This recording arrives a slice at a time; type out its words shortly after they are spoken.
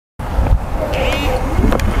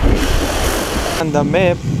On the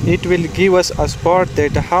map, it will give us a spot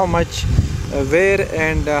that how much, where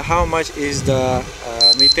and how much is the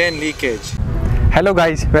methane leakage. Hello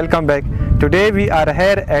guys, welcome back. Today we are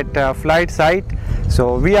here at a flight site.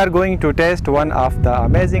 So we are going to test one of the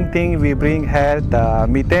amazing thing we bring here, the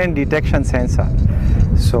methane detection sensor.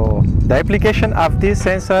 So the application of this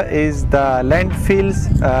sensor is the landfills,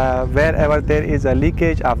 wherever there is a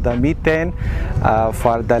leakage of the methane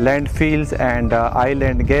for the landfills and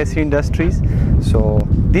island gas industries. So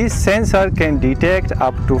this sensor can detect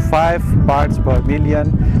up to 5 parts per million,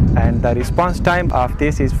 and the response time of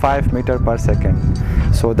this is 5 meters per second.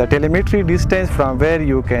 So the telemetry distance from where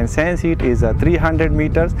you can sense it is 300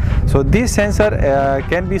 meters. So this sensor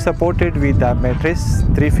can be supported with the Matrice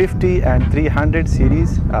 350 and 300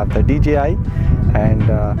 series of the DJI.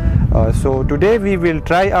 And so today we will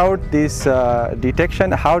try out this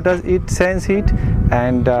detection, how does it sense it,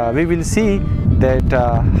 and we will see that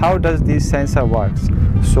how does this sensor works.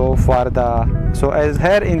 So as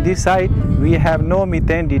here in this side we have no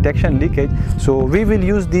methane detection leakage, so we will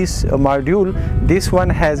use this module. This one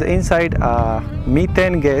has inside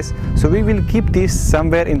methane gas, so we will keep this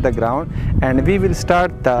somewhere in the ground and we will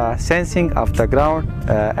start the sensing of the ground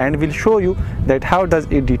and we'll show you that how does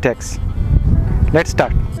it detects. Let's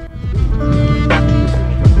start.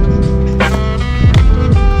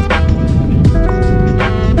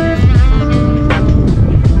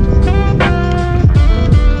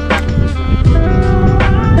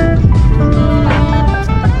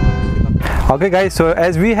 Okay guys, so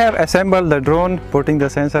as we have assembled the drone, putting the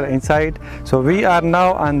sensor inside, so we are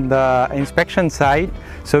now on the inspection side.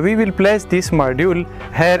 So we will place this module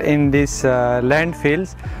here in this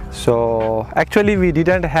landfills. So actually we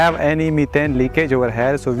didn't have any methane leakage over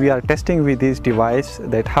here, so we are testing with this device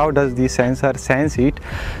that how does this sensor sense it.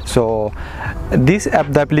 So the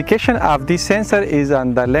application of this sensor is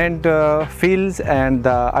on the landfills and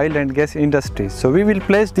the island gas industries. So we will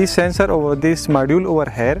place this sensor over this module over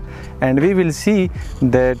here and we will see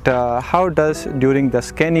that how does during the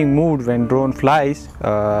scanning mode when drone flies,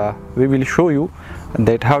 we will show you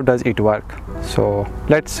that how does it work. So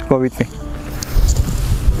let's go with me.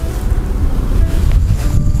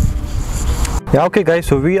 Yeah, okay guys,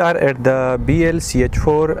 so we are at the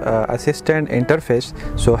Bl-CH4 assistant interface.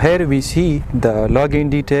 So here we see the login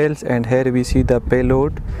details and here we see the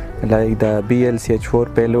payload, like the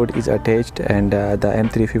Bl-CH4 payload is attached and the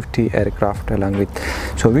M350 aircraft along with.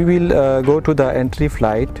 So we will go to the entry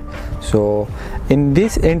flight. So in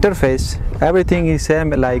this interface everything is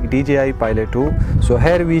same like DJI Pilot 2. So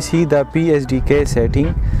here we see the PSDK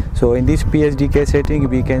setting. So in this PSDK setting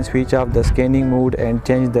we can switch off the scanning mode and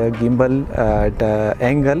change the gimbal the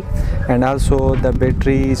angle, and also the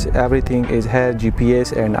batteries, everything is here,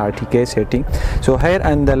 GPS and RTK setting. So here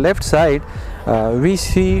on the left side we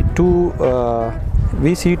see two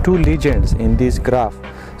legends in this graph.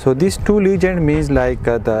 So these two legend means like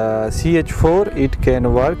the CH4 it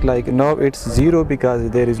can work, like now it's 0 because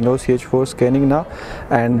there is no CH4 scanning now,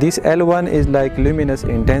 and this L1 is like luminous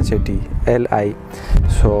intensity, Li.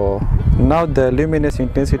 So now the luminous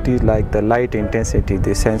intensity is like the light intensity,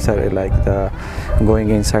 the sensor is like the going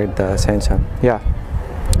inside the sensor. Yeah,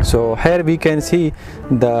 so here we can see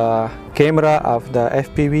the camera of the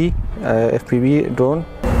FPV drone.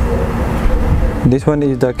 This one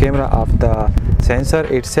is the camera of the sensor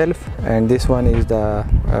itself and this one is the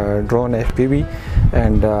drone FPV,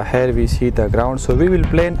 and here we see the ground. So we will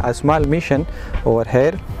plan a small mission over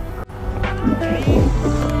here.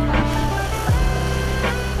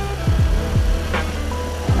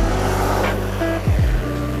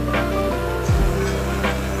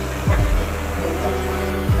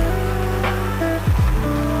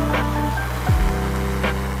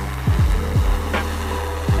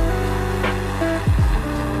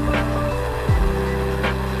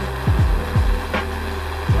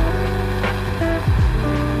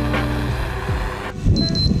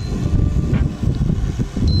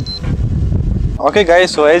 Okay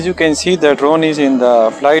guys, so as you can see the drone is in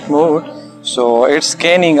the flight mode, so it's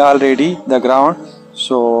scanning already the ground.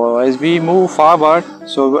 So as we move forward,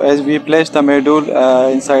 so as we place the module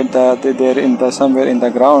inside somewhere in the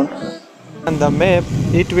ground, on the map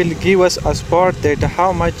it will give us a spot that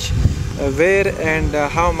how much, where and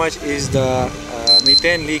how much is the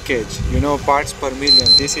methane leakage, parts per million.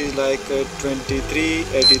 This is like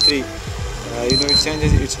 2383. It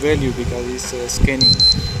changes its value because it's scanning.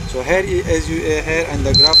 So here here on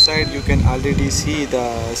the graph side you can already see the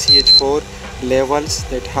CH4 levels,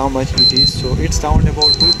 that how much it is. So it's around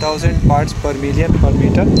about 2000 parts per million per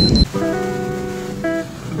meter.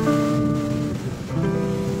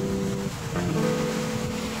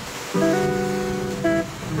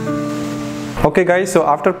 Okay guys, so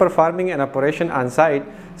after performing an operation on site,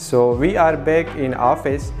 so we are back in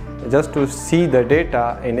office just to see the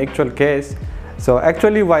data in actual case. So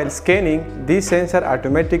actually while scanning, this sensor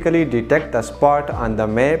automatically detect the spot on the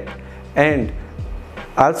map and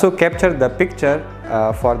also capture the picture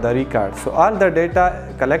for the record. So all the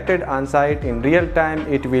data collected on site in real time,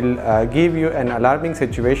 it will give you an alarming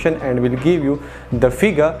situation and will give you the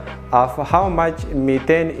figure of how much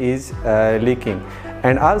methane is leaking.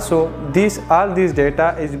 And also all this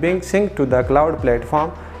data is being synced to the cloud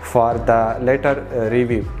platform for the later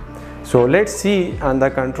review. So let's see on the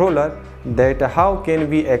controller that how can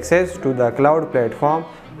we access to the cloud platform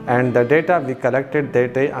and the data we collected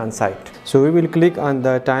that day on site. So we will click on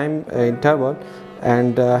the time interval,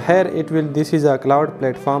 and here this is a cloud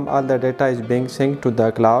platform. All the data is being synced to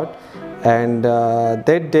the cloud, and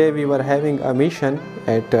that day we were having a mission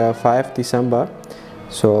at 5 December.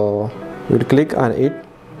 So we'll click on it.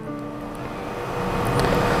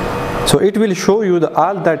 So it will show you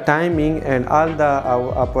all the timing and all the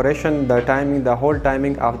operation, the timing, the whole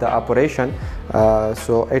timing of the operation.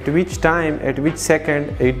 So at which time, at which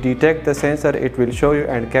second it detects the sensor, it will show you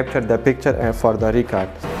and capture the picture for the record.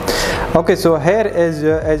 Okay, so here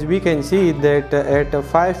as we can see that at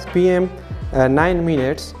 5 p.m. 9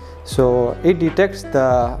 minutes, so it detects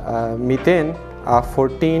the methane of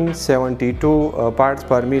 1472 parts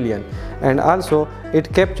per million, and also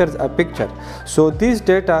it captures a picture. So this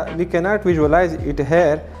data we cannot visualize it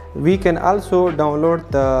here. We can also download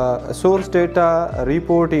the source data,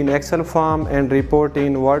 report in Excel form and report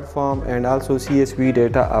in Word form, and also CSV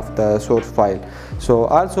data of the source file. So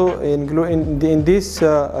also in this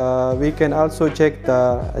we can also check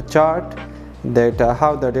the chart that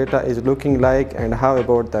how the data is looking like, and how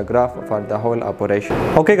about the graph for the whole operation.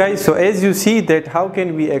 Okay guys, so as you see that how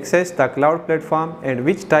can we access the cloud platform and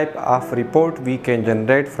which type of report we can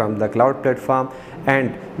generate from the cloud platform,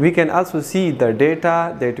 and we can also see the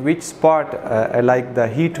data that which spot like the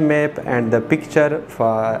heat map and the picture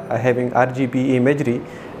for having RGB imagery,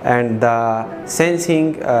 and the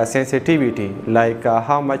sensing sensitivity, like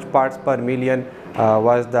how much parts per million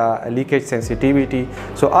was the leakage sensitivity.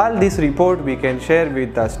 So all this report we can share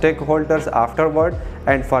with the stakeholders afterward,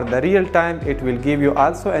 and for the real time it will give you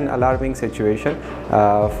also an alarming situation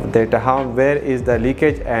that where is the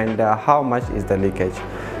leakage and how much is the leakage.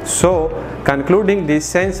 So concluding this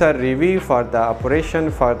sensor review for the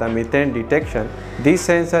operation for the methane detection, this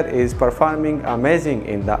sensor is performing amazing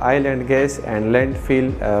in the oil and gas and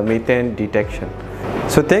landfill methane detection.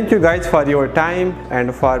 So thank you guys for your time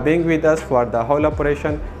and for being with us for the whole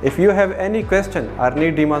operation. If you have any question or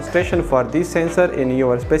need demonstration for this sensor in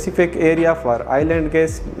your specific area for oil and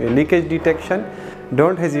gas leakage detection,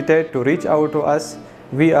 don't hesitate to reach out to us.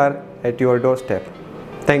 We are at your doorstep.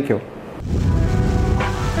 Thank you.